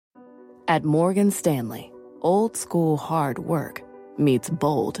At Morgan Stanley, old school hard work meets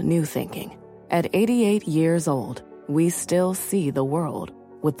bold new thinking. At 88 years old, we still see the world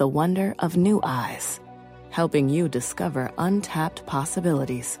with the wonder of new eyes, helping you discover untapped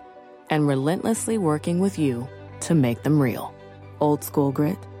possibilities and relentlessly working with you to make them real. Old school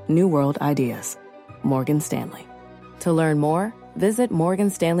grit, new world ideas. Morgan Stanley. To learn more, visit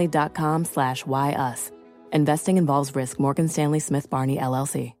morganstanley.com/whyus. Investing involves risk. Morgan Stanley Smith Barney,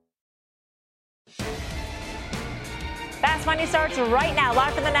 LLC. Fast Money starts right now.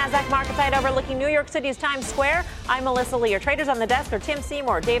 Live from the NASDAQ market site overlooking New York City's Times Square. I'm Melissa Lee. Your traders on the desk are Tim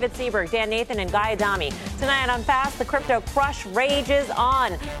Seymour, David Seaberg, Dan Nathan, and Guy Adami. Tonight on Fast, the crypto crush rages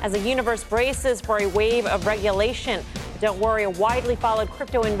on as the universe braces for a wave of regulation. But don't worry, a widely followed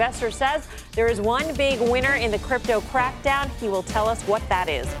crypto investor says there is one big winner in the crypto crackdown. He will tell us what that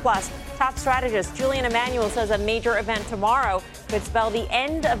is. Plus, top strategist Julian Emanuel says a major event tomorrow could spell the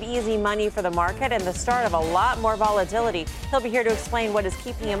end of easy money for the market and the start of a lot more volatility. He'll be here to explain what is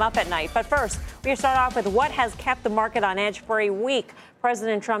keeping him up at night. But first, we start off with what has kept the market on edge for a week.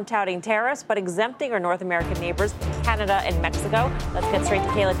 President Trump touting tariffs, but exempting our North American neighbors, Canada and Mexico. Let's get straight to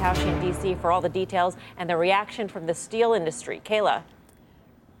Kayla Tausche in D.C. for all the details and the reaction from the steel industry. Kayla.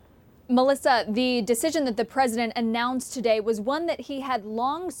 Melissa, the decision that the president announced today was one that he had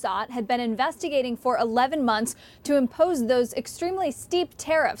long sought, had been investigating for 11 months to impose those extremely steep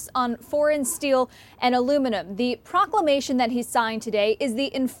tariffs on foreign steel and aluminum. The proclamation that he signed today is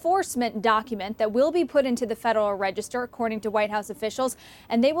the enforcement document that will be put into the Federal Register, according to White House officials,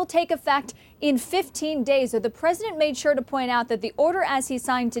 and they will take effect in 15 days. So the president made sure to point out that the order as he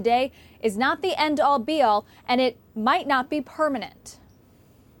signed today is not the end-all be-all, and it might not be permanent.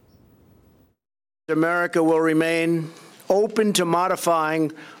 America will remain open to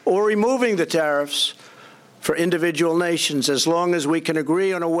modifying or removing the tariffs for individual nations as long as we can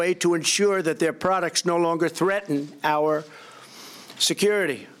agree on a way to ensure that their products no longer threaten our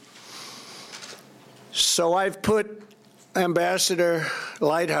security. So I've put Ambassador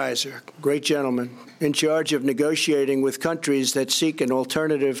Lighthizer, great gentleman, in charge of negotiating with countries that seek an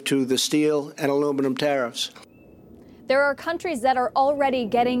alternative to the steel and aluminum tariffs. There are countries that are already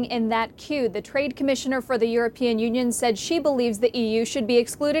getting in that queue. The trade commissioner for the European Union said she believes the EU should be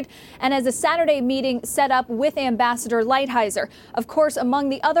excluded and has a Saturday meeting set up with Ambassador Lighthizer. Of course, among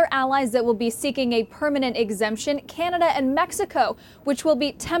the other allies that will be seeking a permanent exemption, Canada and Mexico, which will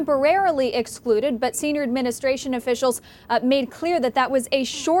be temporarily excluded. But senior administration officials made clear that that was a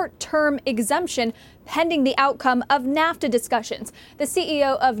short-term exemption pending the outcome of NAFTA discussions. The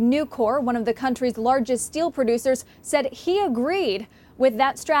CEO of Nucor, one of the country's largest steel producers, said he agreed with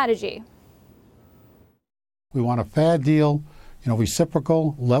that strategy. We want a fair deal,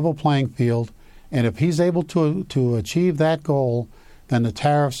 reciprocal, level playing field. And if he's able to achieve that goal, then the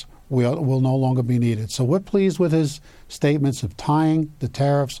tariffs will no longer be needed. So we're pleased with his statements of tying the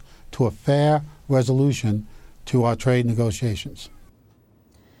tariffs to a fair resolution to our trade negotiations.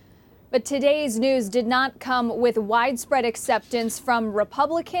 But today's news did not come with widespread acceptance from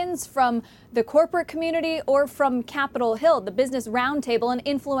Republicans, from the corporate community, or from Capitol Hill. The Business Roundtable, an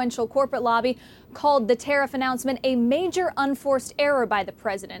influential corporate lobby, called the tariff announcement a major unforced error by the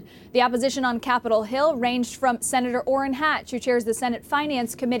president. The opposition on Capitol Hill ranged from Senator Orrin Hatch, who chairs the Senate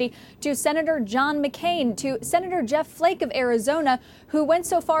Finance Committee, to Senator John McCain, to Senator Jeff Flake of Arizona, who went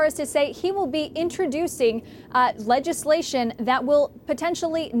so far as to say he will be introducing legislation that will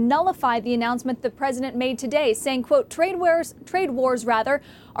potentially nullify the announcement the president made today, saying, quote, trade wars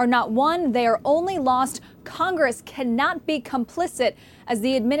are not won, they are only lost. Congress cannot be complicit as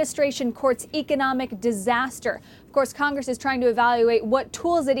the administration courts economic disaster. Of course, Congress is trying to evaluate what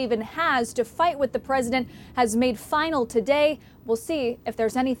tools it even has to fight what the president has made final today. We'll see if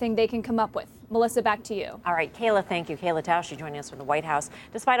there's anything they can come up with. Melissa, back to you. All right, Kayla, thank you. Kayla Tausche joining us from the White House.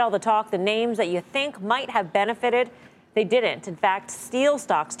 Despite all the talk, the names that you think might have benefited, they didn't. In fact, steel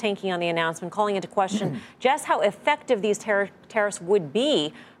stocks tanking on the announcement, calling into question just how effective these tariffs would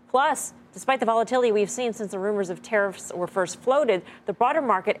be. Plus, despite the volatility we've seen since the rumors of tariffs were first floated, the broader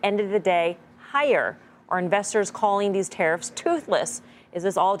market ended the day higher. Are investors calling these tariffs toothless? Is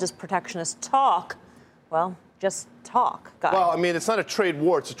this all just protectionist talk? Well, just talk, guys. Well, I mean, it's not a trade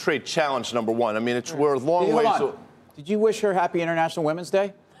war. It's a trade challenge, number one. I mean, we're a long ways. Did you wish her happy International Women's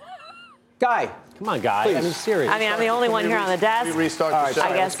Day? Guy. Come on, Guy. Please. I mean, seriously. I mean, I'm the only one here on the desk. Restart the show.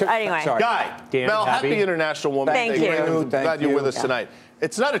 I guess. Anyway. Sorry. Guy. Mel, happy International Women's Day. Thank you. Glad you're with us tonight.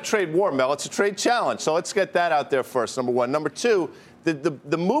 It's not a trade war, Mel. It's a trade challenge. So let's get that out there first, number one. Number two,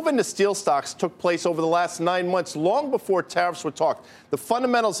 the move into steel stocks took place over the last 9 months, long before tariffs were talked. The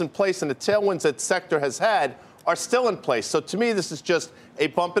fundamentals in place and the tailwinds that sector has had are still in place. So to me, this is just a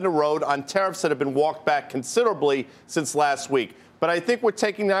bump in the road on tariffs that have been walked back considerably since last week. But I think we're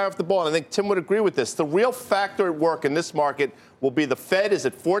taking the eye off the ball, and I think Tim would agree with this. The real factor at work in this market will be the Fed. Is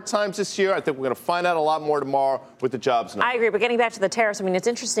it 4 times this year? I think we're going to find out a lot more tomorrow with the jobs number. I agree, but getting back to the tariffs, I mean, it's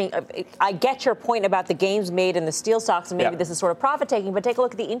interesting. I get your point about the gains made in the steel stocks, and maybe this is sort of profit-taking, but take a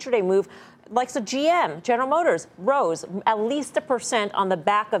look at the intraday move. Like so GM, General Motors, rose at least 1% on the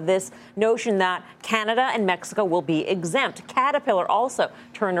back of this notion that Canada and Mexico will be exempt. Caterpillar also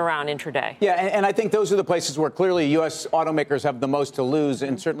turned around intraday. Yeah, and I think those are the places where clearly U.S. automakers have the most to lose,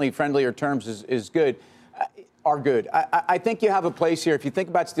 and certainly friendlier terms is good. Are good. I think you have a place here. If you think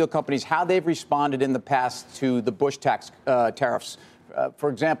about steel companies, how they've responded in the past to the Bush tax tariffs. For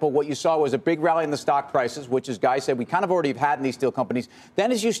example, what you saw was a big rally in the stock prices, which, as Guy said, we kind of already have had in these steel companies.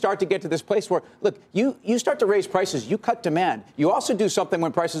 Then as you start to get to this place where, look, you start to raise prices, you cut demand. You also do something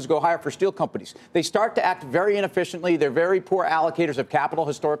when prices go higher for steel companies. They start to act very inefficiently. They're very poor allocators of capital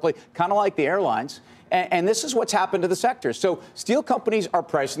historically, kind of like the airlines. And this is what's happened to the sector. So steel companies are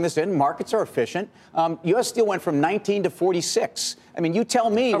pricing this in. Markets are efficient. U.S. Steel went from 19 to 46. I mean, you tell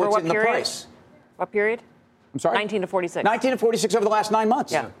me what's in the price. What period? I'm sorry? 19 to 46. 19 to 46 over the last 9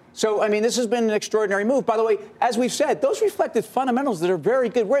 months. Yeah. So, I mean, this has been an extraordinary move. By the way, as we've said, those reflected fundamentals that are very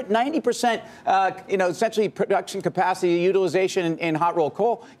good. We're at 90%, essentially production capacity utilization in hot rolled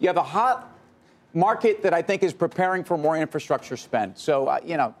coal. You have a hot market that I think is preparing for more infrastructure spend. So,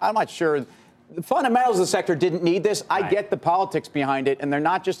 I'm not sure. The fundamentals of the sector didn't need this. I get the politics behind it, and they're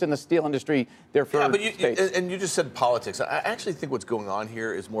not just in the steel industry. They're for you just said politics. I actually think what's going on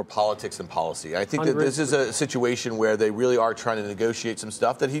here is more politics than policy. I think that this is a situation where they really are trying to negotiate some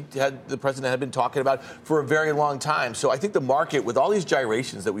stuff that the president had been talking about for a very long time. So I think the market, with all these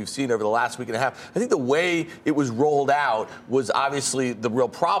gyrations that we've seen over the last week and a half, I think the way it was rolled out was obviously the real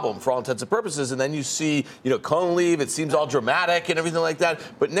problem for all intents and purposes. And then you see, Cohen leave. It seems all dramatic and everything like that.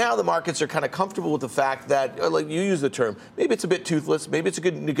 But now the markets are kind of comfortable with the fact that, like you use the term, maybe it's a bit toothless, maybe it's a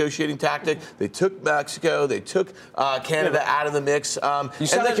good negotiating tactic. They took Mexico, they took Canada out of the mix. You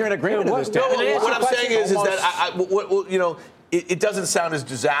sound like you're in agreement with this. What I'm saying is that it doesn't sound as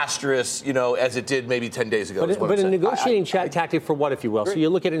disastrous, as it did maybe 10 days ago. But a negotiating tactic for what, if you will? So you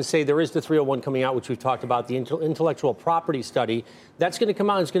look at it and say there is the 301 coming out, which we've talked about, the intellectual property study. That's going to come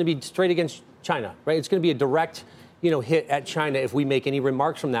out. And it's going to be straight against China, right? It's going to be a direct hit at China if we make any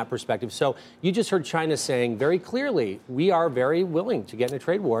remarks from that perspective. So you just heard China saying very clearly, we are very willing to get in a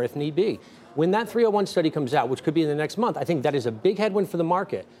trade war if need be. When that 301 study comes out, which could be in the next month, I think that is a big headwind for the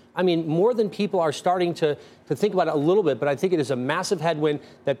market. I mean, more than people are starting to think about it a little bit, but I think it is a massive headwind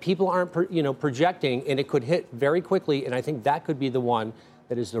that people aren't, projecting, and it could hit very quickly. And I think that could be the one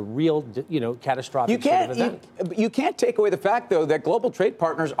that is the real, catastrophic event. You can't take away the fact, though, that global trade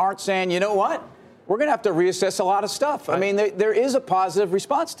partners aren't saying, you know what? We're going to have to reassess a lot of stuff. Right. I mean, there is a positive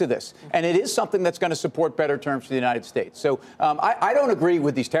response to this, and it is something that's going to support better terms for the United States. So I don't agree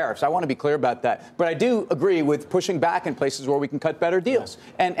with these tariffs. I want to be clear about that. But I do agree with pushing back in places where we can cut better deals.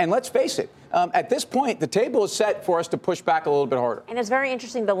 And let's face it, at this point, the table is set for us to push back a little bit harder. And it's very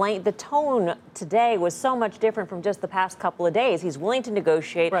interesting. The tone today was so much different from just the past couple of days. He's willing to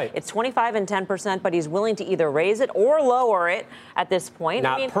negotiate. Right. It's 25 and 10%, but he's willing to either raise it or lower it at this point.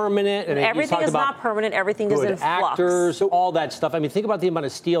 Not permanent. And everything is not permanent. Everything is in actors, flux. All that stuff. I mean, think about the amount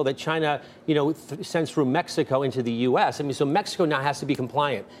of steel that China, sends through Mexico into the U.S. I mean, so Mexico now has to be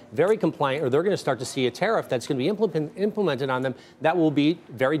compliant, very compliant, or they're going to start to see a tariff that's going to be implemented on them that will be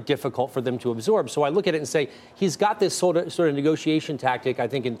very difficult for them to absorb. So I look at it and say he's got this sort of negotiation tactic, I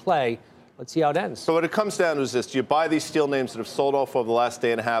think, in play. Let's see how it ends. So what it comes down to is this. Do you buy these steel names that have sold off over the last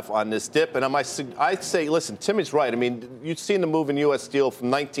day and a half on this dip? And I say, listen, Timmy's right. I mean, you've seen the move in U.S. Steel from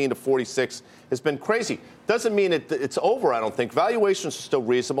 19 to 46 has been crazy. Doesn't mean it's over, I don't think. Valuations are still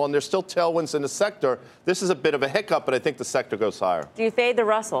reasonable, and there's still tailwinds in the sector. This is a bit of a hiccup, but I think the sector goes higher. Do you fade the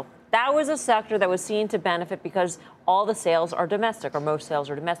Russell? That was a sector that was seen to benefit because all the sales are domestic, or most sales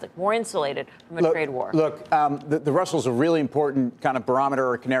are domestic, more insulated from a trade war. Look, the Russell's a really important kind of barometer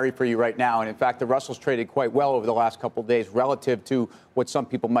or canary for you right now. And in fact, the Russell's traded quite well over the last couple of days relative to what some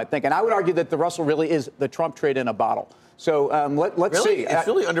people might think. And I would argue that the Russell really is the Trump trade in a bottle. So let's see. It's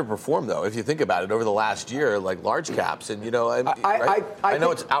really underperformed, though, if you think about it, over the last year, like large caps. And, I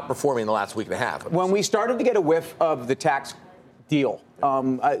know it's outperforming the last week and a half. When we started to get a whiff of the tax deal,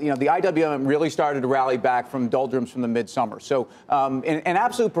 The IWM really started to rally back from doldrums from the midsummer. So in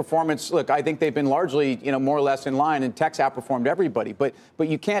absolute performance, look, I think they've been largely, more or less in line, and tech's outperformed everybody. But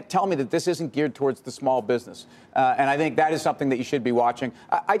you can't tell me that this isn't geared towards the small business. And I think that is something that you should be watching.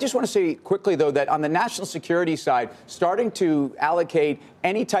 I just want to say quickly, though, that on the national security side, starting to allocate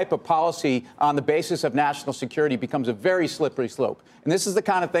any type of policy on the basis of national security becomes a very slippery slope. And this is the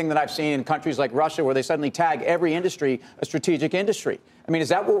kind of thing that I've seen in countries like Russia, where they suddenly tag every industry a strategic industry. I mean, is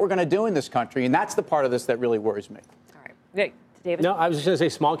that what we're going to do in this country? And that's the part of this that really worries me. All right. Okay. David? No, I was just going to say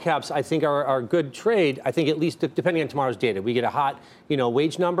small caps, I think, are good trade. I think at least depending on tomorrow's data. We get a hot,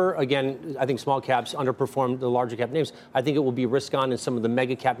 wage number. Again, I think small caps underperform the larger cap names. I think it will be risk on in some of the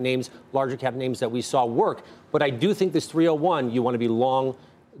mega cap names, larger cap names that we saw work. But I do think this 301, you want to be long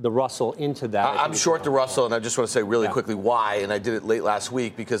the Russell into that. I'm short the Russell, and I just want to say really quickly why, and I did it late last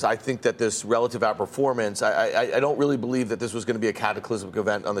week, because I think that this relative outperformance, I don't really believe that this was going to be a cataclysmic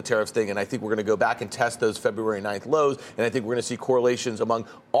event on the tariffs thing, and I think we're going to go back and test those February 9th lows, and I think we're going to see correlations among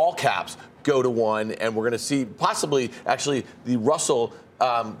all caps go to 1, and we're going to see possibly actually the Russell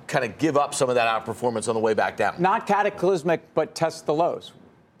kind of give up some of that outperformance on the way back down. Not cataclysmic, but test the lows.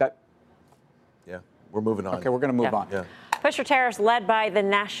 Yeah, we're moving on. Okay, we're going to move on. Yeah. Push for tariffs led by the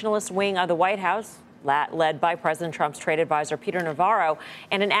nationalist wing of the White House, led by President Trump's trade advisor, Peter Navarro.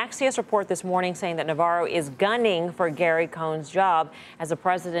 And an Axios report this morning saying that Navarro is gunning for Gary Cohn's job as the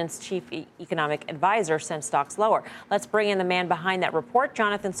president's chief economic advisor sent stocks lower. Let's bring in the man behind that report,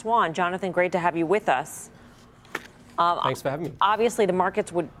 Jonathan Swan. Jonathan, great to have you with us. Thanks for having me. Obviously, the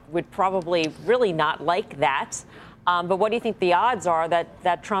markets would probably really not like that. But what do you think the odds are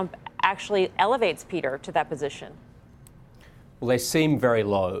that Trump actually elevates Peter to that position? Well, they seem very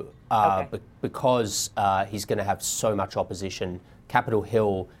low because he's going to have so much opposition. Capitol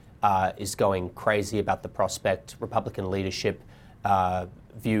Hill is going crazy about the prospect. Republican leadership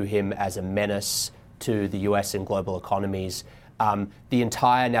view him as a menace to the U.S. and global economies. The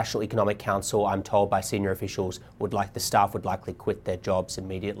entire National Economic Council, I'm told by senior officials, the staff would likely quit their jobs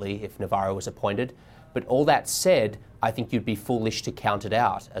immediately if Navarro was appointed. But all that said, I think you'd be foolish to count it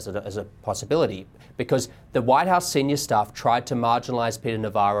out as a possibility, because the White House senior staff tried to marginalize Peter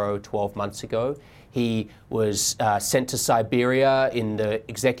Navarro 12 months ago. He was sent to Siberia in the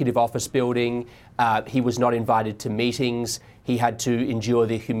executive office building. He was not invited to meetings. He had to endure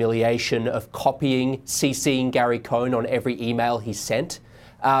the humiliation of CCing Gary Cohn on every email he sent.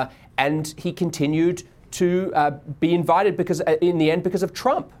 And he continued to be invited in the end because of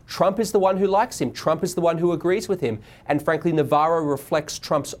Trump. Trump is the one who likes him. Trump is the one who agrees with him. And frankly, Navarro reflects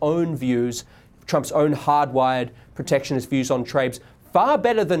Trump's own views, Trump's own hardwired protectionist views on trade, far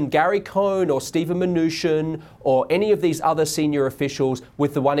better than Gary Cohn or Stephen Mnuchin or any of these other senior officials,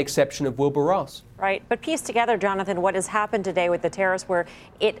 with the one exception of Wilbur Ross. Right. But piece together, Jonathan, what has happened today with the tariffs, where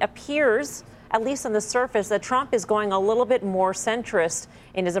it appears, at least on the surface, that Trump is going a little bit more centrist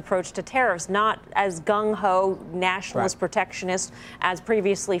in his approach to tariffs, not as gung-ho nationalist protectionist as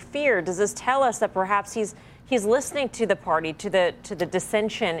previously feared. Does this tell us that perhaps he's listening to the party, to the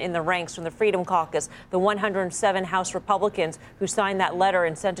dissension in the ranks from the Freedom Caucus, the 107 House Republicans who signed that letter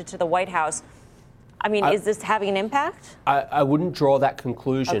and sent it to the White House? I mean, is this having an impact? I wouldn't draw that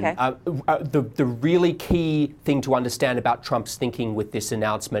conclusion. Okay. The really key thing to understand about Trump's thinking with this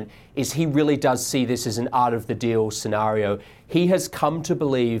announcement is he really does see this as an out of the deal scenario. He has come to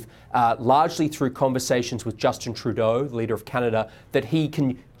believe, largely through conversations with Justin Trudeau, the leader of Canada, that he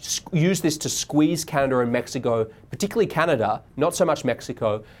can use this to squeeze Canada and Mexico, particularly Canada, not so much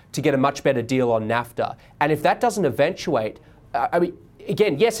Mexico, to get a much better deal on NAFTA. And if that doesn't eventuate,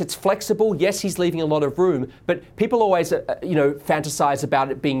 again, yes, it's flexible. Yes, he's leaving a lot of room. But people always, fantasize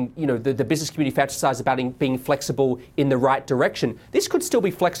about it being, the business community fantasize about it being flexible in the right direction. This could still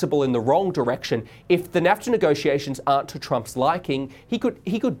be flexible in the wrong direction. If the NAFTA negotiations aren't to Trump's liking, he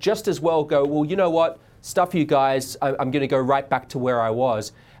could just as well go, well, you know what? Stuff you guys. I'm going to go right back to where I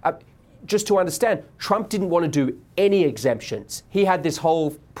was. Just to understand, Trump didn't want to do any exemptions. He had this whole,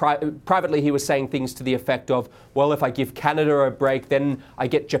 privately he was saying things to the effect of, well, if I give Canada a break, then I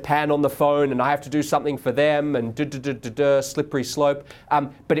get Japan on the phone and I have to do something for them, and slippery slope.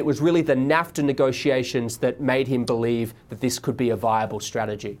 But it was really the NAFTA negotiations that made him believe that this could be a viable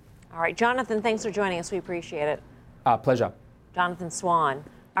strategy. All right, Jonathan, thanks for joining us. We appreciate it. Pleasure. Jonathan Swan.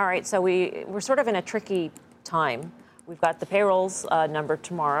 All right, so we're sort of in a tricky time. We've got the payrolls number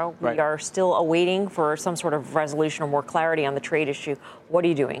tomorrow. Right. We are still awaiting for some sort of resolution or more clarity on the trade issue. What are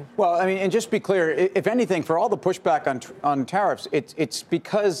you doing? Well, I mean, and just be clear, if anything, for all the pushback on tariffs, it's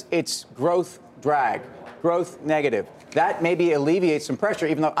because it's growth drag, growth negative. That maybe alleviates some pressure,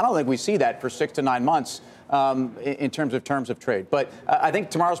 even though I don't think we see that for 6 to 9 months. in terms of trade. But I think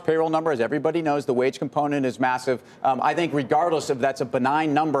tomorrow's payroll number, as everybody knows, the wage component is massive. I think regardless if that's a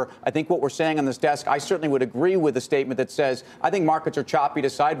benign number, I think what we're saying on this desk, I certainly would agree with the statement that says I think markets are choppy to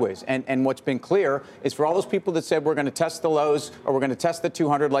sideways. And what's been clear is for all those people that said we're going to test the lows or we're going to test the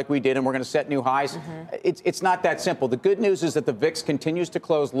 200 like we did and we're going to set new highs, it's not that simple. The good news is that the VIX continues to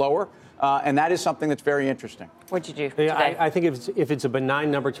close lower. And that is something that's very interesting. What'd you do today? I think if it's a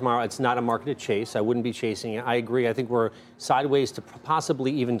benign number tomorrow, it's not a market to chase. I wouldn't be chasing it. I agree. I think we're sideways to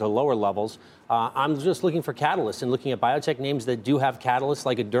possibly even to lower levels. I'm just looking for catalysts and looking at biotech names that do have catalysts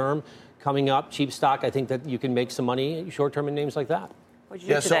like a Derm coming up, cheap stock. I think that you can make some money short-term in names like that.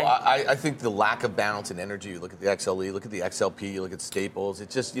 So I think the lack of balance in energy, you look at the XLE, look at the XLP, you look at staples.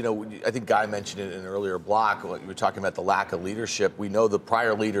 It's just, I think Guy mentioned it in an earlier block. You were talking about the lack of leadership. We know the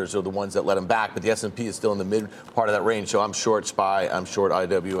prior leaders are the ones that let them back, but the S&P is still in the mid part of that range. So I'm short SPY, I'm short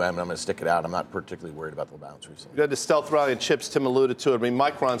IWM, and I'm going to stick it out. I'm not particularly worried about the balance recently. You had the stealth rally in chips, Tim alluded to it. I mean,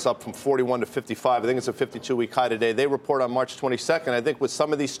 Micron's up from 41 to 55. I think it's a 52-week high today. They report on March 22nd. I think with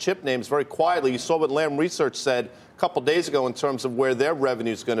some of these chip names, very quietly, you saw what Lam Research said couple days ago in terms of where their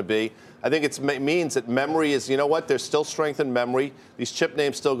revenue is going to be. I think it means that memory is, there's still strength in memory. These chip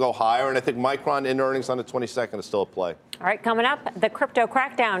names still go higher, and I think Micron in earnings on the 22nd is still a play. All right, coming up, the crypto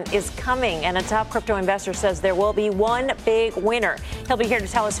crackdown is coming, and a top crypto investor says there will be one big winner. He'll be here to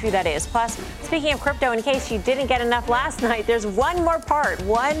tell us who that is. Plus, speaking of crypto, in case you didn't get enough last night, there's one more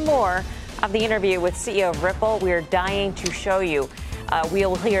of the interview with CEO of Ripple. We're dying to show you.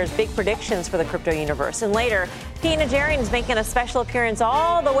 We'll hear his big predictions for the crypto universe. And later, Pete Najarian is making a special appearance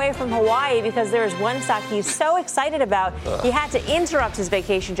all the way from Hawaii because there's one stock he's so excited about, he had to interrupt his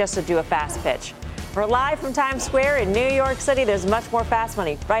vacation just to do a fast pitch. We're live from Times Square in New York City. There's much more Fast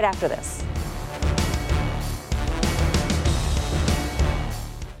Money right after this.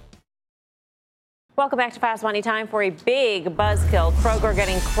 Welcome back to Fast Money. Time for a big buzzkill. Kroger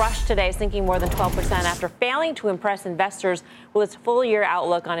getting crushed today, sinking more than 12% after failing to impress investors with its full-year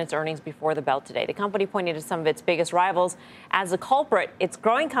outlook on its earnings before the bell today. The company pointed to some of its biggest rivals as a culprit. Its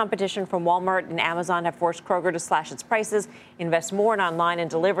growing competition from Walmart and Amazon have forced Kroger to slash its prices, invest more in online and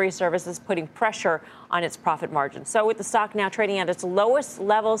delivery services, putting pressure on its profit margins. So with the stock now trading at its lowest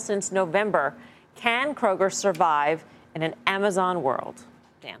level since November, can Kroger survive in an Amazon world?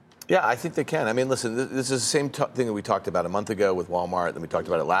 Dan. Yeah, I think they can. I mean, listen, this is the same thing that we talked about a month ago with Walmart, then we talked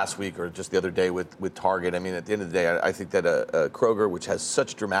about it last week or just the other day with Target. I mean, at the end of the day, I think that Kroger, which has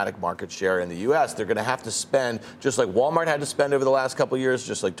such dramatic market share in the U.S., they're going to have to spend, just like Walmart had to spend over the last couple of years,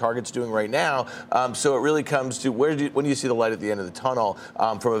 just like Target's doing right now. So it really comes to when do you see the light at the end of the tunnel?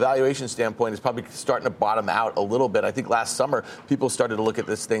 From a valuation standpoint, it's probably starting to bottom out a little bit. I think last summer, people started to look at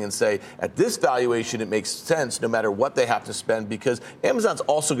this thing and say, at this valuation, it makes sense no matter what they have to spend because Amazon's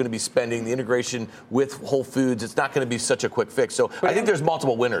also going to be spending the integration with Whole Foods. It's not going to be such a quick fix. So I think there's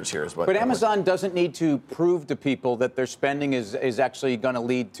multiple winners here. But Amazon doesn't need to prove to people that their spending is actually going to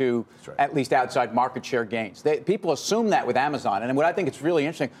lead to at least outside market share gains. People assume that with Amazon. And what I think it's really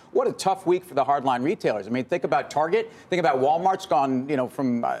interesting, what a tough week for the hardline retailers. I mean, think about Target. Think about Walmart's gone,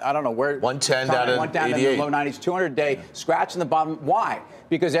 from, I don't know where. 110 down to in the low 90s, 200-day, scratching the bottom. Why?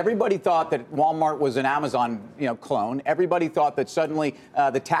 Because everybody thought that Walmart was an Amazon, clone. Everybody thought that suddenly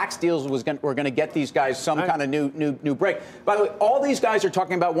the tax deals were going to get these guys some kind of new break. By the way, all these guys are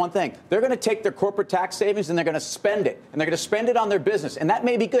talking about one thing. They're going to take their corporate tax savings and they're going to spend it. And they're going to spend it on their business. And that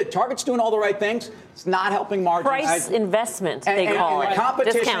may be good. Target's doing all the right things. It's not helping margins. Price investment, they call it. The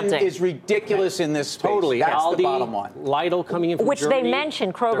competition is ridiculous in this space. Totally. That's Aldi, the bottom line. Lidl coming in from Which Germany. they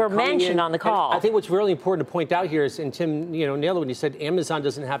mentioned, Kroger mentioned on the call. And I think what's really important to point out here is, and Tim, nailed it when he said Amazon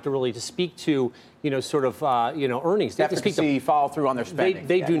doesn't have to really speak to, earnings. They have to speak to follow through on their spending.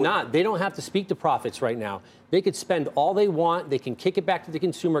 They do not. They don't have to speak to profits right now. They could spend all they want. They can kick it back to the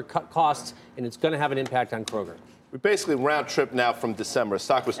consumer, cut costs, and it's going to have an impact on Kroger. We basically round trip now from December.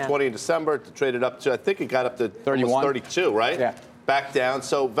 Stock was 20 in December, traded up to, I think it got up to 31, 32, right? Yeah. Back down.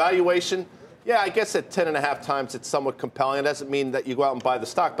 So valuation, I guess at 10.5 times it's somewhat compelling. It doesn't mean that you go out and buy the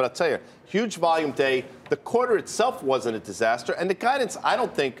stock, but I'll tell you, huge volume day. The quarter itself wasn't a disaster, and the guidance, I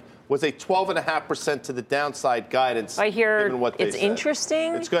don't think, was a 12.5% to the downside guidance. I hear given what it's said.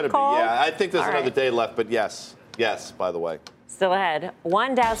 Interesting. It's going to be, I think there's another day left, but yes, by the way. Still ahead.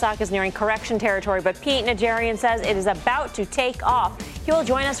 One Dow stock is nearing correction territory, but Pete Najarian says it is about to take off. He will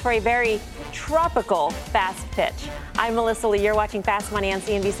join us for a very tropical fast pitch. I'm Melissa Lee. You're watching Fast Money on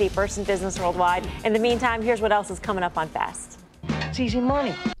CNBC, First in Business Worldwide. In the meantime, here's what else is coming up on Fast. It's easy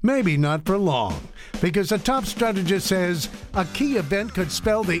money. Maybe not for long, because a top strategist says a key event could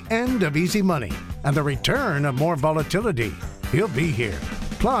spell the end of easy money and the return of more volatility. He'll be here.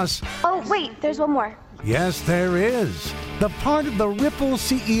 Plus, oh, wait, there's one more. yes, there is. The part of the Ripple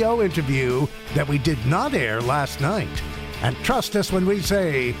CEO interview that we did not air last night. And trust us when we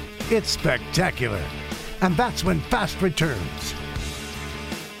say it's spectacular. And that's when Fast returns.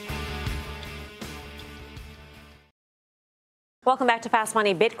 Welcome back to Fast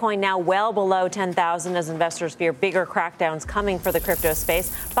Money. Bitcoin now well below 10,000 as investors fear bigger crackdowns coming for the crypto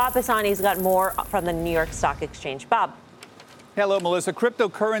space. Bob Pisani's got more from the New York Stock Exchange. Bob. Hello, Melissa.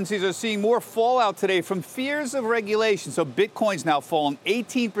 Cryptocurrencies are seeing more fallout today from fears of regulation. So Bitcoin's now fallen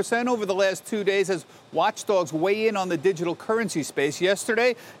 18% over the last 2 days as watchdogs weigh in on the digital currency space.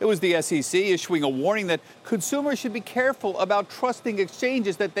 Yesterday, it was the SEC issuing a warning that consumers should be careful about trusting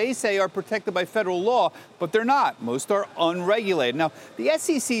exchanges that they say are protected by federal law, but they're not. Most are unregulated. Now, the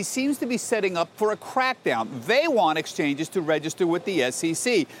SEC seems to be setting up for a crackdown. They want exchanges to register with the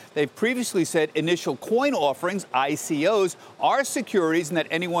SEC. They've previously said initial coin offerings, ICOs, are securities and that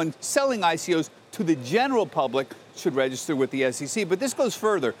anyone selling ICOs to the general public should register with the SEC. But this goes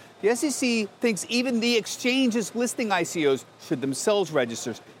further. The SEC thinks even the exchanges listing ICOs should themselves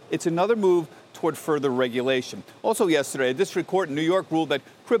register. It's another move toward further regulation. Also yesterday, a district court in New York ruled that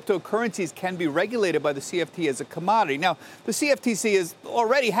cryptocurrencies can be regulated by the CFTC as a commodity. Now, the CFTC has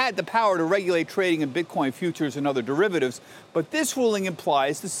already had the power to regulate trading in Bitcoin futures and other derivatives, but this ruling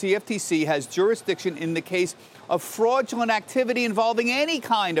implies the CFTC has jurisdiction in the case of fraudulent activity involving any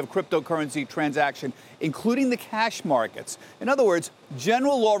kind of cryptocurrency transaction, including the cash markets. In other words,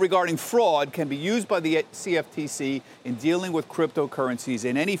 general law regarding fraud can be used by the CFTC in dealing with cryptocurrencies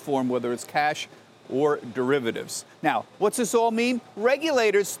in any form, whether it's cash or derivatives. Now, what's this all mean?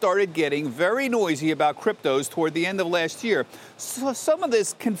 Regulators started getting very noisy about cryptos toward the end of last year. So some of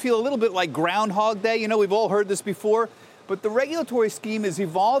this can feel a little bit like Groundhog Day. You know, we've all heard this before. But the regulatory scheme is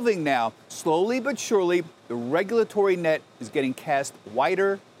evolving now. Slowly but surely, the regulatory net is getting cast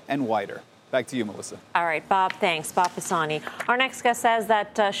wider and wider. Back to you, Melissa. All right, Bob, thanks. Bob Pisani. Our next guest says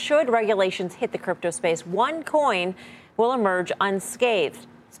that should regulations hit the crypto space, one coin will emerge unscathed.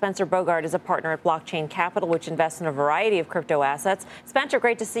 Spencer Bogart is a partner at Blockchain Capital, which invests in a variety of crypto assets. Spencer,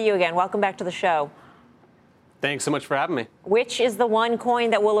 great to see you again. Welcome back to the show. Thanks so much for having me. Which is the one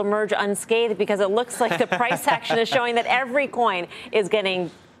coin that will emerge unscathed? Because it looks like the price action is showing that every coin is getting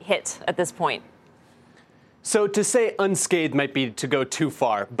hit at this point. So to say unscathed might be to go too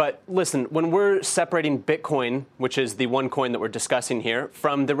far. But listen, when we're separating Bitcoin, which is the one coin that we're discussing here,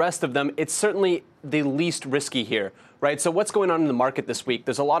 from the rest of them, it's certainly the least risky here, right? So what's going on in the market this week?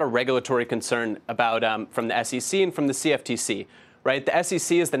 There's a lot of regulatory concern about from the SEC and from the CFTC, right? The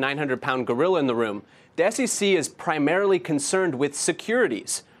SEC is the 900-pound gorilla in the room. The SEC is primarily concerned with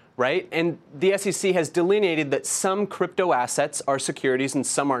securities, right? And the SEC has delineated that some crypto assets are securities and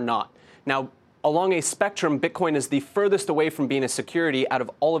some are not. Now, along a spectrum, Bitcoin is the furthest away from being a security out of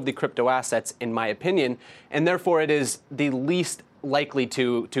all of the crypto assets, in my opinion, and therefore it is the least likely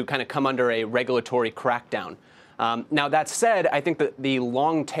to kind of come under a regulatory crackdown. Now, that said, I think that the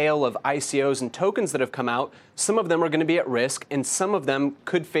long tail of ICOs and tokens that have come out, some of them are going to be at risk, and some of them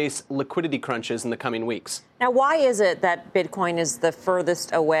could face liquidity crunches in the coming weeks. Now, why is it that Bitcoin is the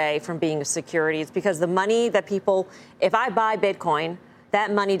furthest away from being a security? It's because the money that people, if I buy Bitcoin,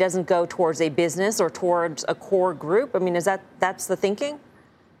 that money doesn't go towards a business or towards a core group? I mean, that's the thinking?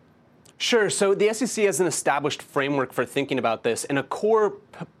 Sure. So the SEC has an established framework for thinking about this, and a core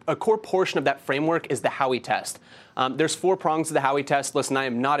portion of that framework is the Howey test. There's 4 prongs to the Howey test. Listen, I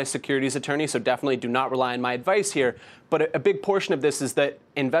am not a securities attorney, so definitely do not rely on my advice here. But a big portion of this is that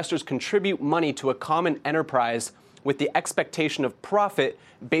investors contribute money to a common enterprise with the expectation of profit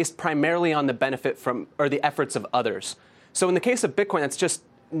based primarily on the benefit from or the efforts of others. So in the case of Bitcoin, that's just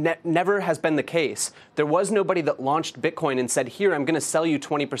never has been the case. There was nobody that launched Bitcoin and said, here, I'm going to sell you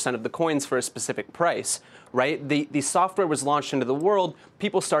 20% of the coins for a specific price, right? The software was launched into the world,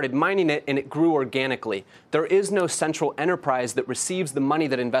 people started mining it, and it grew organically. There is no central enterprise that receives the money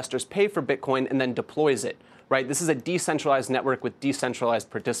that investors pay for Bitcoin and then deploys it, right? This is a decentralized network with decentralized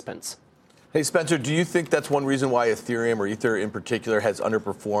participants. Hey, Spencer, do you think that's one reason why Ethereum, or Ether in particular, has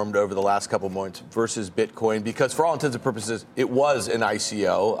underperformed over the last couple of months versus Bitcoin? Because for all intents and purposes, it was an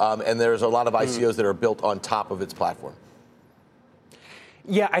ICO, and there's a lot of ICOs that are built on top of its platform.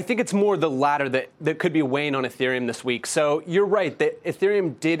 Yeah, I think it's more the latter that could be weighing on Ethereum this week. So you're right that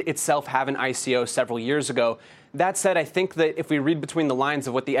Ethereum did itself have an ICO several years ago. That said, I think that if we read between the lines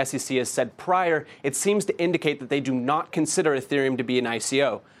of what the SEC has said prior, it seems to indicate that they do not consider Ethereum to be an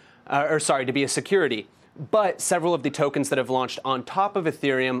ICO. To be a security. But several of the tokens that have launched on top of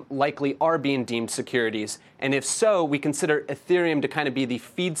Ethereum likely are being deemed securities. And if so, we consider Ethereum to kind of be the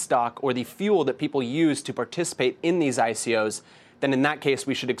feedstock or the fuel that people use to participate in these ICOs. then in that case,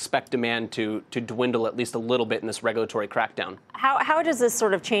 we should expect demand to dwindle at least a little bit in this regulatory crackdown. How does this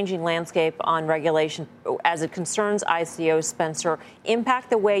sort of changing landscape on regulation, as it concerns ICOs, Spencer, impact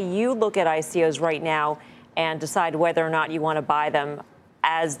the way you look at ICOs right now and decide whether or not you want to buy them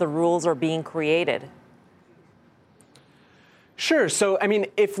as the rules are being created? Sure. So, I mean,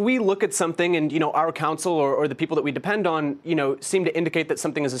 if we look at something and, our counsel or the people that we depend on, seem to indicate that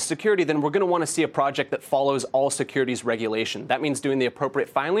something is a security, then we're going to want to see a project that follows all securities regulation. That means doing the appropriate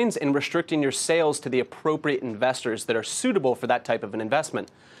filings and restricting your sales to the appropriate investors that are suitable for that type of an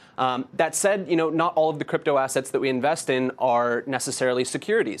investment. That said, not all of the crypto assets that we invest in are necessarily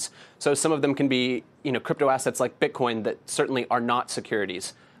securities. So some of them can be, crypto assets like Bitcoin that certainly are not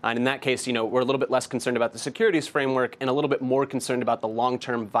securities. And in that case, we're a little bit less concerned about the securities framework and a little bit more concerned about the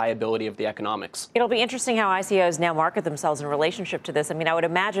long-term viability of the economics. It'll be interesting how ICOs now market themselves in relationship to this. I mean, I would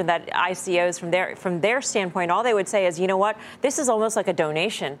imagine that ICOs, from their standpoint, all they would say is, you know what, this is almost like a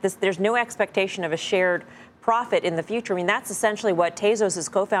donation. There's no expectation of a shared profit in the future. I mean, that's essentially what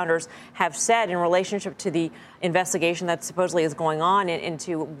Tezos' co-founders have said in relationship to the investigation that supposedly is going on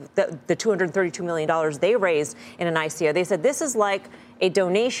into the $232 million they raised in an ICO. They said this is like a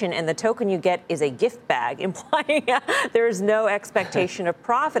donation, and the token you get is a gift bag, implying there is no expectation of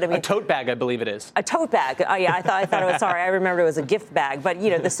profit. I mean, a tote bag, I believe it is. A tote bag. Oh, yeah, I thought it was. Sorry, I remember it was a gift bag. But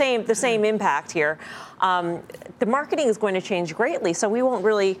the same impact here. The marketing is going to change greatly, so we won't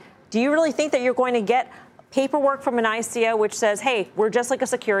really. Do you really think that you're going to get paperwork from an ICO which says, "Hey, we're just like a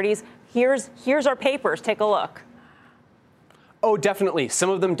securities. Here's our papers. Take a look"? Oh, definitely. Some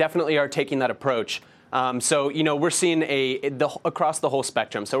of them definitely are taking that approach. So, we're seeing across the whole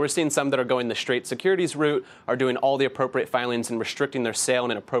spectrum. So we're seeing some that are going the straight securities route, are doing all the appropriate filings and restricting their sale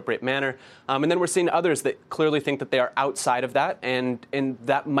in an appropriate manner. And then we're seeing others that clearly think that they are outside of that, and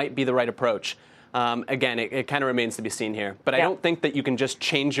that might be the right approach. Again, it kind of remains to be seen here. But I don't think that you can just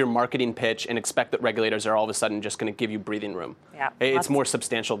change your marketing pitch and expect that regulators are all of a sudden just going to give you breathing room. Yeah, it's more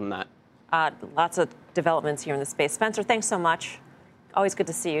substantial than that. Lots of developments here in the space. Spencer, thanks so much. Always good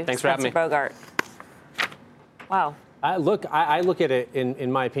to see you. Thanks for having me. Spencer Bogart. Wow. I look at it,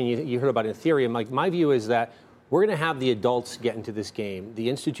 in my opinion, you heard about Ethereum. Like, my view is that we're going to have the adults get into this game, the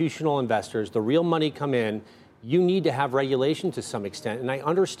institutional investors, the real money come in. You need to have regulation to some extent. And I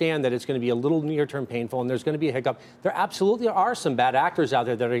understand that it's going to be a little near-term painful and there's going to be a hiccup. There absolutely are some bad actors out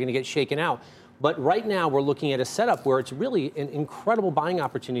there that are going to get shaken out. But right now, we're looking at a setup where it's really an incredible buying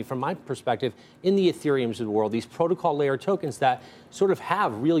opportunity, from my perspective, in the Ethereums of the world, these protocol layer tokens that sort of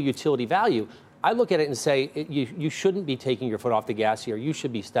have real utility value. I look at it and say you shouldn't be taking your foot off the gas here. You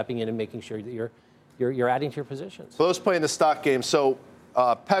should be stepping in and making sure that you're adding to your positions. So let's play in the stock game. So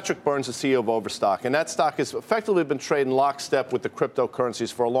Patrick Burns, the CEO of Overstock, and that stock has effectively been trading lockstep with the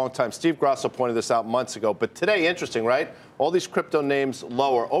cryptocurrencies for a long time. Steve Grasso pointed this out months ago. But today, interesting, right? All these crypto names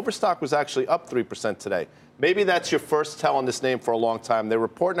lower. Overstock was actually up 3% today. Maybe that's your first tell on this name for a long time. They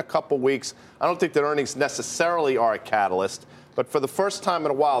report in a couple weeks. I don't think their earnings necessarily are a catalyst. But for the first time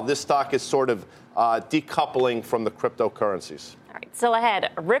in a while, this stock is sort of decoupling from the cryptocurrencies. All right, still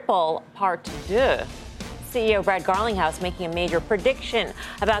ahead, Ripple Part 2. CEO Brad Garlinghouse making a major prediction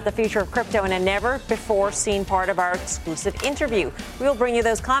about the future of crypto in a never-before-seen part of our exclusive interview. We will bring you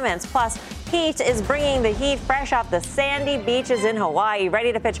those comments. Plus, Pete is bringing the heat fresh off the sandy beaches in Hawaii,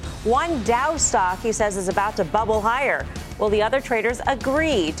 ready to pitch one Dow stock he says is about to bubble higher. Will the other traders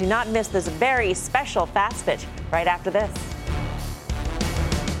agree? Do not miss this very special fast pitch right after this.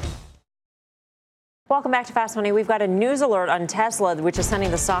 Welcome back to Fast Money. We've got a news alert on Tesla, which is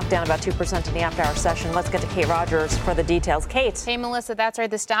sending the stock down about 2% in the after-hour session. Let's get to Kate Rogers for the details. Kate. Hey, Melissa, that's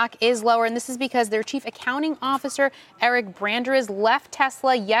right. The stock is lower, and this is because their chief accounting officer, Eric Brandreth, left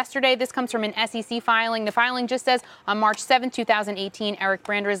Tesla yesterday. This comes from an SEC filing. The filing just says on March 7, 2018, Eric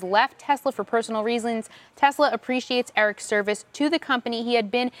Brandreth left Tesla for personal reasons. Tesla appreciates Eric's service to the company. He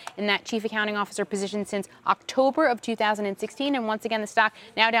had been in that chief accounting officer position since October of 2016. And once again, the stock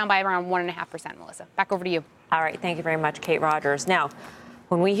now down by around 1.5%, Melissa. Back over to you. All right. Thank you very much, Kate Rogers. Now,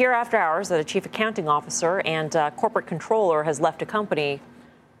 when we hear after hours that a chief accounting officer and corporate controller has left a company,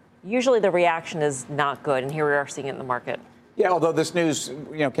 usually the reaction is not good. And here we are seeing it in the market. Yeah, although this news,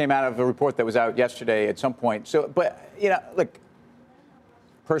 came out of a report that was out yesterday at some point. So, but, look,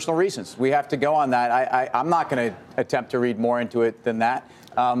 personal reasons. We have to go on that. I'm not going to attempt to read more into it than that.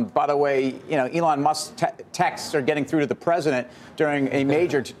 By the way, Elon Musk's texts are getting through to the president during a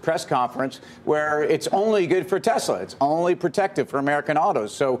major press conference where it's only good for Tesla. It's only protective for American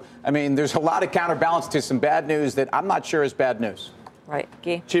autos. So, there's a lot of counterbalance to some bad news that I'm not sure is bad news. Right.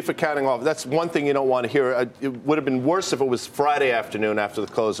 Guy? Chief accounting officer, that's one thing you don't want to hear. It would have been worse if it was Friday afternoon after the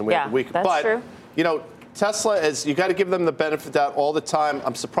close and we had the week. That's true. Tesla is, you got to give them the benefit of that all the time.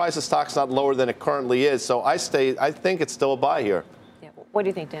 I'm surprised the stock's not lower than it currently is. So I think it's still a buy here. What do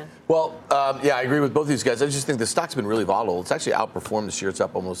you think, Dan? Well, yeah, I agree with both of these guys. I just think the stock's been really volatile. It's actually outperformed this year. It's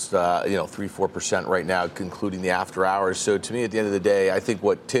up almost 3-4% right now, including the after hours. So to me, at the end of the day, I think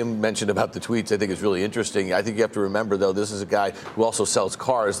what Tim mentioned about the tweets, I think is really interesting. I think you have to remember, though, this is a guy who also sells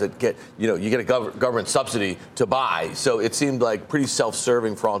cars that get, you get a government subsidy to buy. So it seemed like pretty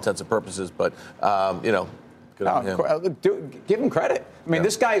self-serving for all intents and purposes. But, give him credit. I mean,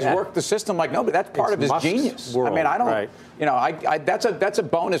 this guy has worked the system like nobody. That's part of his genius. World, I mean, I don't, right. that's a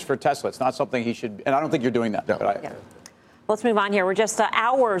bonus for Tesla. It's not something he should, and I don't think you're doing that. No. Let's move on here. We're just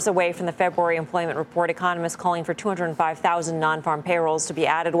hours away from the February employment report. Economists calling for 205,000 non-farm payrolls to be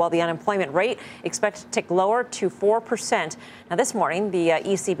added, while the unemployment rate expected to tick lower to 4%. Now, this morning, the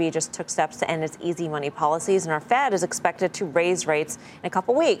ECB just took steps to end its easy money policies, and our Fed is expected to raise rates in a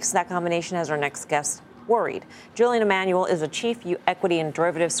couple weeks. That combination has our next guest worried. Julian Emanuel is a chief equity and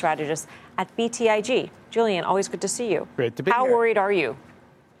derivative strategist at BTIG. Julian, always good to see you. Great to be How here. worried are you?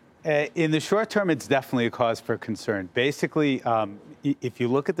 In the short term, it's definitely a cause for concern. Basically, if you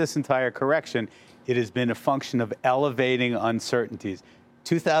look at this entire correction, it has been a function of elevating uncertainties.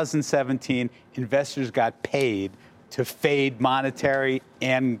 2017, investors got paid to fade monetary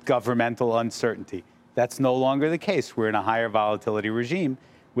and governmental uncertainty. That's no longer the case. We're in a higher volatility regime.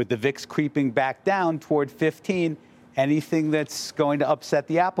 With the VIX creeping back down toward 15, anything that's going to upset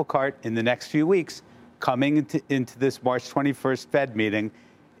the apple cart in the next few weeks coming into this March 21st Fed meeting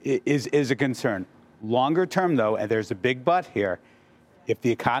is a concern. Longer term, though, and there's a big but here, if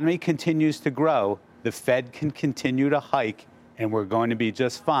the economy continues to grow, the Fed can continue to hike, and we're going to be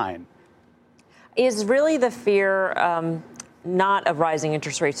just fine. Is really the fear not of rising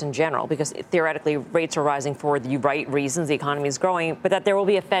interest rates in general, because theoretically rates are rising for the right reasons, the economy is growing, but that there will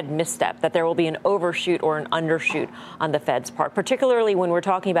be a Fed misstep, that there will be an overshoot or an undershoot on the Fed's part, particularly when we're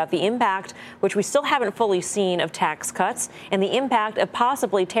talking about the impact, which we still haven't fully seen, of tax cuts and the impact of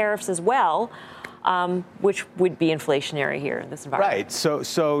possibly tariffs as well, which would be inflationary here in this environment. Right.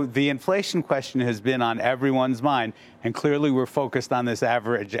 So the inflation question has been on everyone's mind, and clearly we're focused on this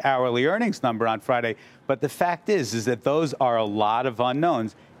average hourly earnings number on Friday. But the fact is that those are a lot of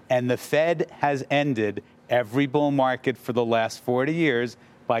unknowns, and the Fed has ended every bull market for the last 40 years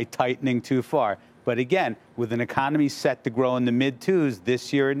by tightening too far. But again, with an economy set to grow in the mid-twos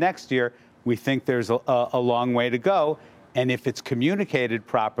this year and next year, we think there's a long way to go. And if it's communicated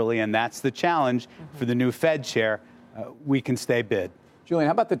properly, and that's the challenge for the new Fed chair, we can stay bid. Julian,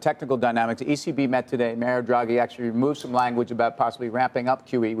 how about the technical dynamics? The ECB met today. Mayor Draghi actually removed some language about possibly ramping up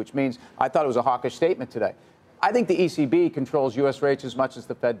QE, which means I thought it was a hawkish statement today. I think the ECB controls U.S. rates as much as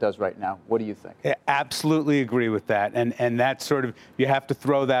the Fed does right now. What do you think? I absolutely agree with that. And that's sort of, you have to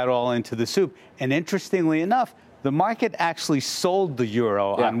throw that all into the soup. And interestingly enough, the market actually sold the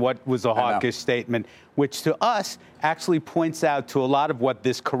euro on what was a hawkish statement, which to us actually points out to a lot of what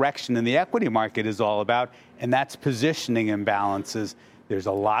this correction in the equity market is all about, and that's positioning imbalances. There's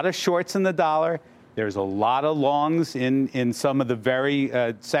a lot of shorts in the dollar. There's a lot of longs in some of the very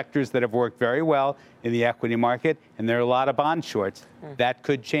sectors that have worked very well in the equity market, and there are a lot of bond shorts. That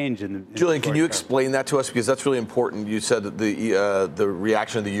could change in the Julian, can you explain that to us? Because that's really important. You said that the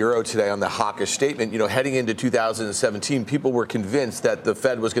reaction of the euro today on the hawkish statement, heading into 2017, people were convinced that the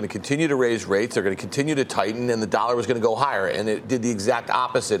Fed was going to continue to raise rates, they're going to continue to tighten, and the dollar was going to go higher. And it did the exact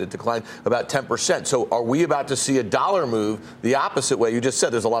opposite. It declined about 10%. So are we about to see a dollar move the opposite way? You just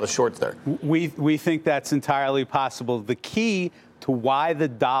said there's a lot of shorts there. We think that's entirely possible. The key to why the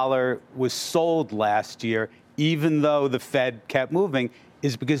dollar was sold last year, even though the Fed kept moving,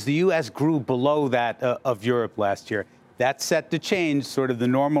 is because the U.S. grew below that of Europe last year. That's set to change. Sort of the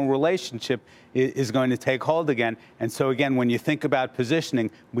normal relationship is going to take hold again. And so, again, when you think about positioning,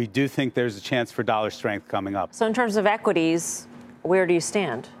 we do think there's a chance for dollar strength coming up. So in terms of equities, where do you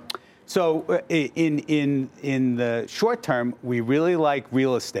stand? So in the short term, we really like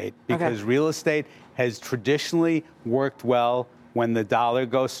real estate because real estate has traditionally worked well. When the dollar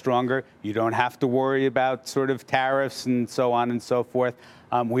goes stronger, you don't have to worry about sort of tariffs and so on and so forth.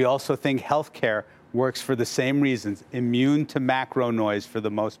 We also think healthcare works for the same reasons, immune to macro noise for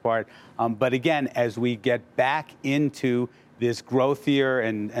the most part. But again, as we get back into this growthier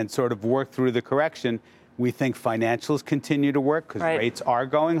and sort of work through the correction, we think financials continue to work because rates are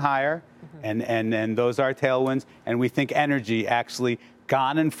going higher, and those are tailwinds. And we think energy, actually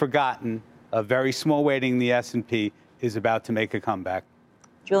gone and forgotten, a very small weighting in the S&P, is about to make a comeback.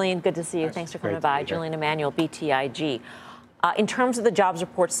 Julian, good to see you. Thanks for coming by. Julian Emanuel, BTIG. In terms of the jobs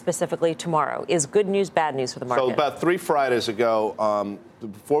report specifically tomorrow, is good news, bad news for the market? So about 3 Fridays ago,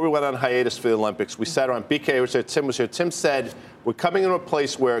 before we went on hiatus for the Olympics, we sat around. BK was there, Tim was here. Tim said, we're coming into a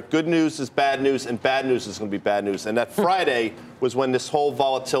place where good news is bad news and bad news is going to be bad news. And that Friday was when this whole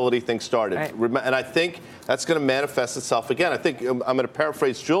volatility thing started. Right. And I think that's going to manifest itself again. I think I'm going to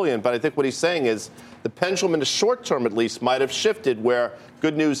paraphrase Julian, but I think what he's saying is the pendulum in the short term, at least, might have shifted where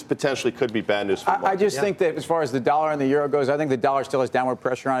good news potentially could be bad news for the market. I just think that as far as the dollar and the euro goes, I think the dollar still has downward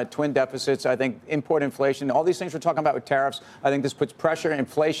pressure on it, twin deficits. I think import inflation, all these things we're talking about with tariffs, I think this puts pressure,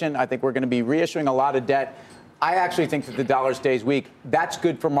 inflation. I think we're going to be reissuing a lot of debt. I actually think that the dollar stays weak. That's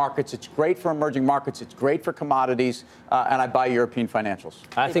good for markets. It's great for emerging markets. It's great for commodities. And I buy European financials.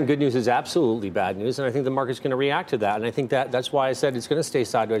 I think good news is absolutely bad news. And I think the market's going to react to that. And I think that's why I said it's going to stay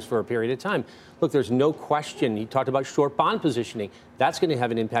sideways for a period of time. Look, there's no question. He talked about short bond positioning. That's going to have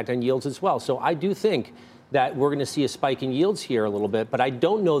an impact on yields as well. So I do think that we're going to see a spike in yields here a little bit. But I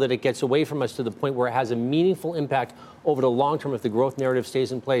don't know that it gets away from us to the point where it has a meaningful impact over the long term if the growth narrative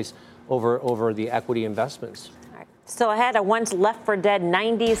stays in place over the equity investments. Still ahead, a once left-for-dead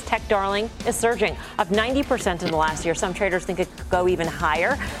 90s tech darling is surging, up 90% in the last year. Some traders think it could go even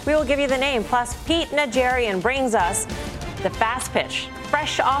higher. We will give you the name. Plus, Pete Najarian brings us the fast pitch.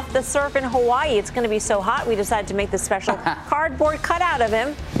 Fresh off the surf in Hawaii. It's going to be so hot, we decided to make this special cardboard cutout of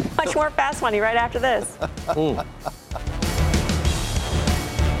him. Much more Fast Money right after this.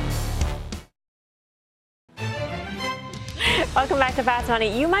 Welcome back to Fast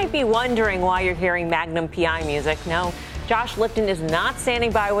Money. You might be wondering why you're hearing Magnum PI music. No, Josh Lipton is not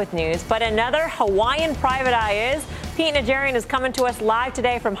standing by with news, but another Hawaiian private eye is. Pete Najarian is coming to us live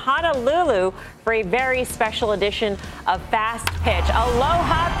today from Honolulu for a very special edition of Fast Pitch.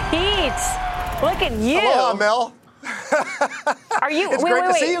 Aloha, Pete. Look at you. Aloha, Mel. Are you? It's great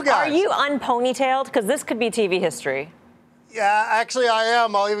to see you guys. Are you unponytailed? Because this could be TV history. Yeah, actually I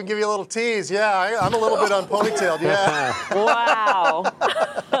am. I'll even give you a little tease. Yeah, I'm a little bit unponytailed, yeah. Wow.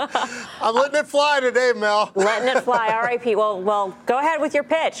 I'm letting it fly today, Mel. Letting it fly. All right, Pete. Well, go ahead with your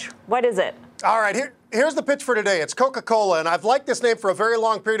pitch. What is it? All right, here's the pitch for today. It's Coca-Cola, and I've liked this name for a very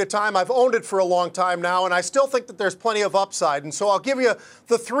long period of time. I've owned it for a long time now, and I still think that there's plenty of upside. And so I'll give you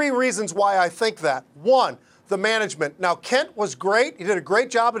the 3 reasons why I think that. 1, the management. Now, Kent was great. He did a great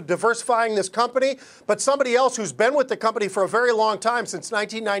job of diversifying this company. But somebody else who's been with the company for a very long time, since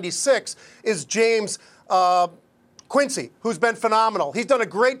 1996, is James Quincy, who's been phenomenal. He's done a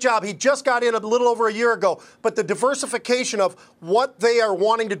great job. He just got in a little over a year ago. But the diversification of what they are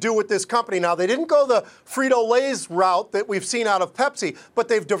wanting to do with this company. Now, they didn't go the Frito-Lay's route that we've seen out of Pepsi, but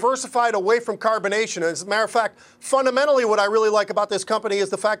they've diversified away from carbonation. As a matter of fact, fundamentally, what I really like about this company is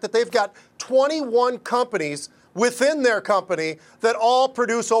the fact that they've got 21 companies within their company that all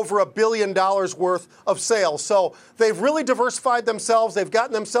produce over $1 billion worth of sales. So they've really diversified themselves. They've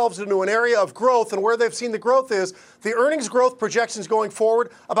gotten themselves into an area of growth, and where they've seen the growth is the earnings growth projections going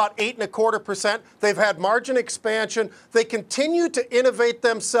forward about 8.25%. They've had margin expansion. They continue to innovate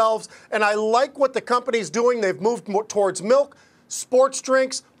themselves, and I like what the company's doing. They've moved more towards milk, sports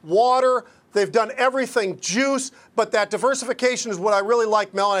drinks, water. They've done everything, juice, but that diversification is what I really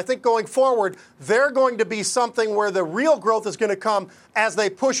like, Mel. And I think going forward, they're going to be something where the real growth is going to come as they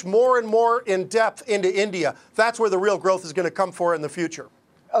push more and more in depth into India. That's where the real growth is going to come for in the future.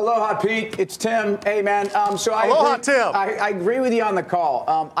 Aloha, Pete. It's Tim. Hey, man. Aloha, Tim. I agree with you on the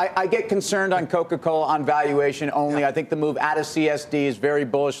call. I get concerned on Coca-Cola on valuation only. I think the move out of CSD is very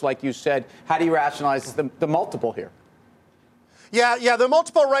bullish, like you said. How do you rationalize the multiple here? Yeah, the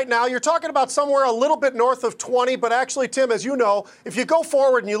multiple right now, you're talking about somewhere a little bit north of 20, but actually, Tim, as you know, if you go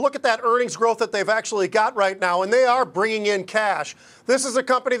forward and you look at that earnings growth that they've actually got right now, and they are bringing in cash, this is a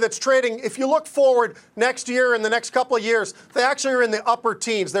company that's trading, if you look forward next year and the next couple of years, they actually are in the upper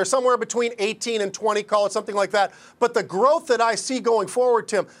teens. They're somewhere between 18 and 20, call it something like that. But the growth that I see going forward,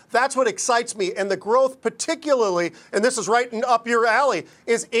 Tim, that's what excites me. And the growth particularly, and this is right up your alley,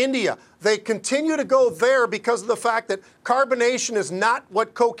 is India. They continue to go there because of the fact that carbonation is not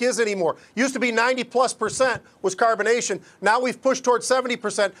what Coke is anymore. Used to be 90+% was carbonation. Now we've pushed towards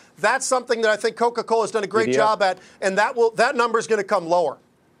 70%. That's something that I think Coca-Cola has done a great job at, and that number is going to come lower.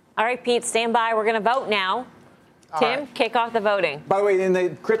 All right, Pete, stand by. We're going to vote now. Tim, kick off the voting. By the way, in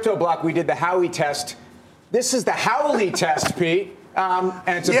the crypto block, we did the Howey test. This is the Howley test, Pete. And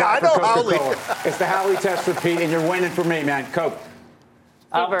it's a buy for Coca-Cola. It's the Howley test for Pete, and you're winning for me, man. Coke.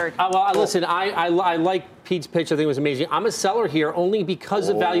 Listen, I like Pete's pitch. I think it was amazing. I'm a seller here only because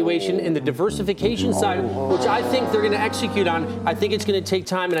of valuation and the diversification side, which I think they're going to execute on. I think it's going to take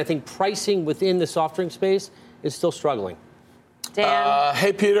time, and I think pricing within the soft drink space is still struggling. Dan.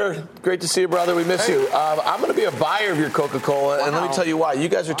 Hey, Peter. Great to see you, brother. We miss you. I'm going to be a buyer of your Coca-Cola, and let me tell you why. You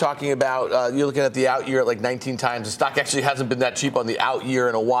guys are talking about, you're looking at the out year at like 19 times. The stock actually hasn't been that cheap on the out year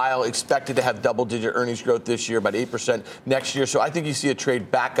in a while. Expected to have double-digit earnings growth this year, about 8% next year. So I think you see a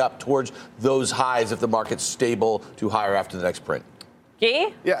trade back up towards those highs if the market's stable to higher after the next print.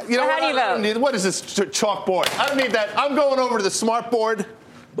 Gee? Yeah, you know How do you vote? what is this chalkboard? I don't need that. I'm going over to the smart board.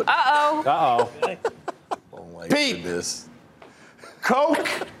 Uh-oh. Oh, my Pete. goodness.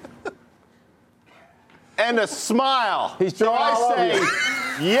 Coke and a smile. So I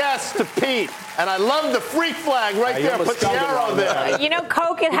say yes to Pete. And I love the freak flag right there. Put the arrow there. You know,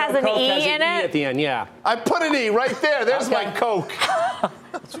 Coke, it has an Coke E has in an E it. at the end, yeah. I put an E right there. There's my Coke.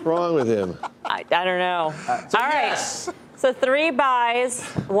 What's wrong with him? I don't know. So All right. yes. So 3 buys,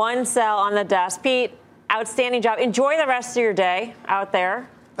 1 sell on the desk. Pete, outstanding job. Enjoy the rest of your day out there.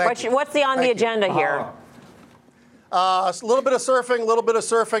 What's on the agenda here? A little bit of surfing, and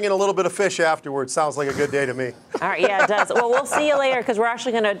a little bit of fish afterwards. Sounds like a good day to me. All right, yeah, it does. Well, we'll see you later because we're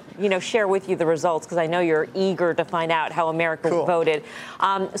actually going to, share with you the results because I know you're eager to find out how America voted.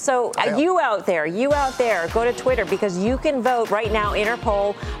 You out there, go to Twitter because you can vote right now in our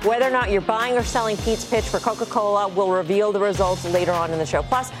poll whether or not you're buying or selling Pete's pitch for Coca-Cola. We'll reveal the results later on in the show.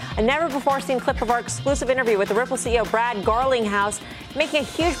 Plus, a never-before-seen clip of our exclusive interview with the Ripple CEO Brad Garlinghouse making a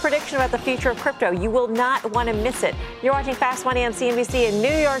huge prediction about the future of crypto. You will not want to miss it. You're watching Fast Money on CNBC in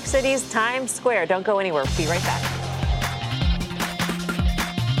New York City's Times Square. Don't go anywhere. We'll be right back.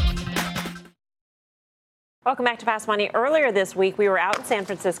 Welcome back to Fast Money. Earlier this week, we were out in San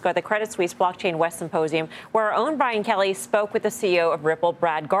Francisco at the Credit Suisse Blockchain West Symposium, where our own Brian Kelly spoke with the CEO of Ripple,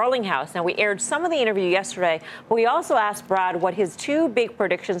 Brad Garlinghouse. Now, we aired some of the interview yesterday, but we also asked Brad what his 2 big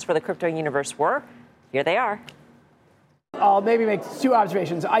predictions for the crypto universe were. Here they are. I'll maybe make 2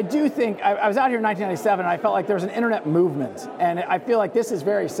 observations. I do think, I was out here in 1997, and I felt like there was an internet movement, and I feel like this is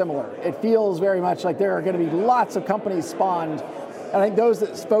very similar. It feels very much like there are going to be lots of companies spawned, and I think those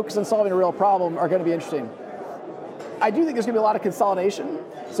that focus on solving a real problem are going to be interesting. I do think there's going to be a lot of consolidation.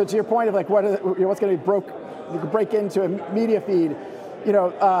 So to your point of like what's going to be break into a media feed,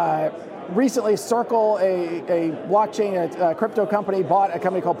 recently Circle, a blockchain, a crypto company, bought a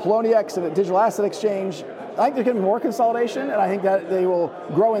company called Poloniex, a digital asset exchange. I think there's going to be more consolidation, and I think that they will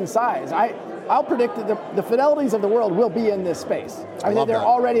grow in size. I'll predict that the Fidelities of the world will be in this space. I mean, they're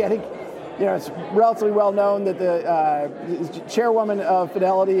already, I think, it's relatively well known that the chairwoman of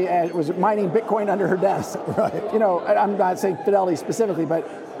Fidelity was mining Bitcoin under her desk. Right. I'm not saying Fidelity specifically, but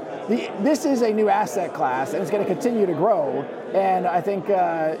this is a new asset class, and it's going to continue to grow. And I think,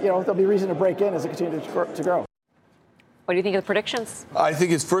 there'll be reason to break in as it continues to grow. What do you think of the predictions? I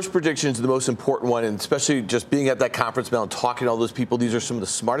think his first prediction is the most important one, and especially just being at that conference, Mel, and talking to all those people. These are some of the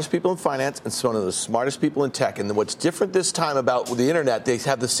smartest people in finance and some of the smartest people in tech. And then what's different this time about the internet, they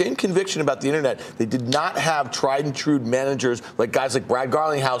have the same conviction about the internet. They did not have tried and true managers like guys like Brad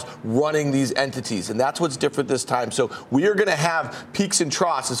Garlinghouse running these entities. And that's what's different this time. So we are going to have peaks and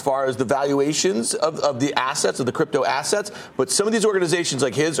troughs as far as the valuations of the assets, of the crypto assets. But some of these organizations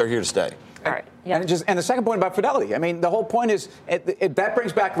like his are here to stay. All right. Yeah. And the second point about Fidelity, I mean, the whole point is that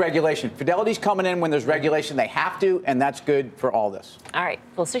brings back regulation. Fidelity's coming in when there's regulation. They have to, and that's good for all this. All right.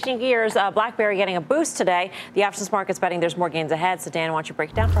 Well, switching gears, BlackBerry getting a boost today. The options market's betting there's more gains ahead. So, Dan, why don't you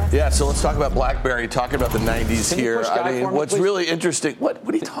break it down for us? Yeah, so let's talk about BlackBerry, talking about the 90s here. I mean, what's really interesting, what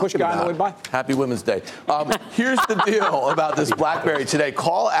are you talking about? Happy Women's Day. Here's the deal about this BlackBerry today.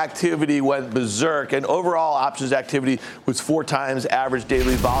 Call activity went berserk, and overall options activity was 4 times average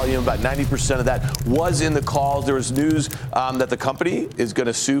daily volume. About 90% of that was in the calls. There was news that the company is going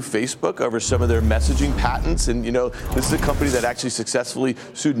to sue Facebook over some of their messaging patents. And, this is a company that actually successfully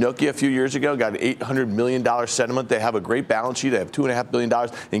sued Nokia a few years ago, got an $800 million settlement. They have a great balance sheet. They have $2.5 billion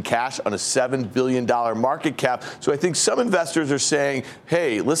in cash on a $7 billion market cap. So I think some investors are saying,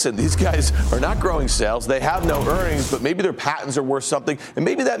 hey, listen, these guys are not growing sales. They have no earnings, but maybe their patents are worth something. And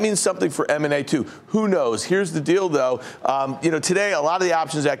maybe that means something for M&A too. Who knows? Here's the deal, though. Today, a lot of the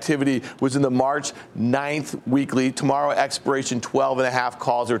options activity was in the March 9th weekly. Tomorrow, expiration 12.5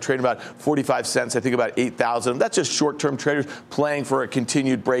 calls. They were trading about 45 cents, I think about 8,000. That's just short-term traders playing for a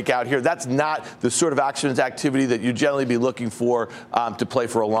continued breakout here. That's not the sort of options activity that you generally be looking for to play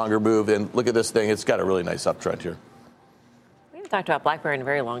for a longer move. And look at this thing. It's got a really nice uptrend here. We haven't talked about BlackBerry in a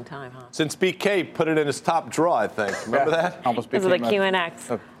very long time, huh? Since BK put it in his top draw, I think. Remember that? Almost because of the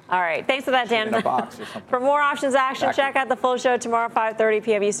QNX. All right. Thanks for that, Dan. For more options action, check out the full show tomorrow, 5:30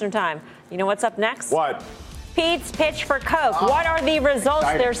 p.m. Eastern Time. You know what's up next? What? Pete's pitch for Coke. What are the results?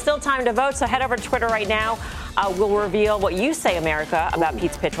 There's still time to vote, so head over to Twitter right now. We'll reveal what you say, America, about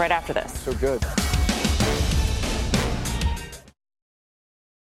Pete's pitch right after this. So good.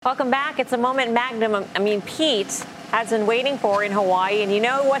 Welcome back. It's a moment Pete has been waiting for in Hawaii. And you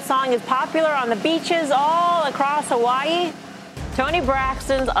know what song is popular on the beaches all across Hawaii? Toni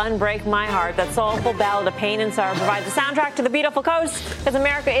Braxton's Unbreak My Heart. That soulful ballad of pain and sorrow provides a soundtrack to the beautiful coast, because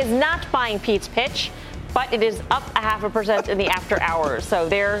America is not buying Pete's pitch, but it is up 0.5% in the after hours. So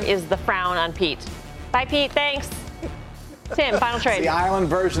there is the frown on Pete. Bye, Pete. Thanks. Tim, final trade. It's the island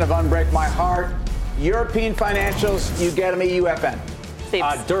version of Unbreak My Heart. European financials, you get them, EUFN.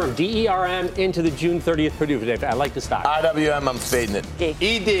 DERM, DERM into the June 30th Purdue date. I like the stock. IWM, I'm fading it.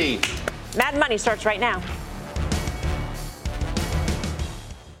 ED. Mad Money starts right now.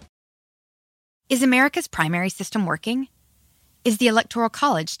 Is America's primary system working? Is the Electoral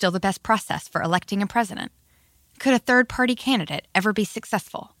College still the best process for electing a president? Could a third-party candidate ever be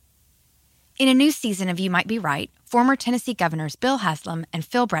successful? In a new season of You Might Be Right, former Tennessee governors Bill Haslam and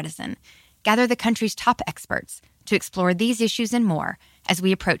Phil Bredesen gather the country's top experts to explore these issues and more as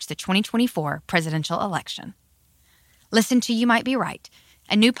we approach the 2024 presidential election. Listen to You Might Be Right,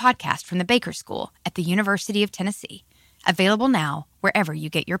 a new podcast from the Baker School at the University of Tennessee, available now wherever you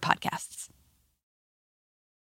get your podcasts.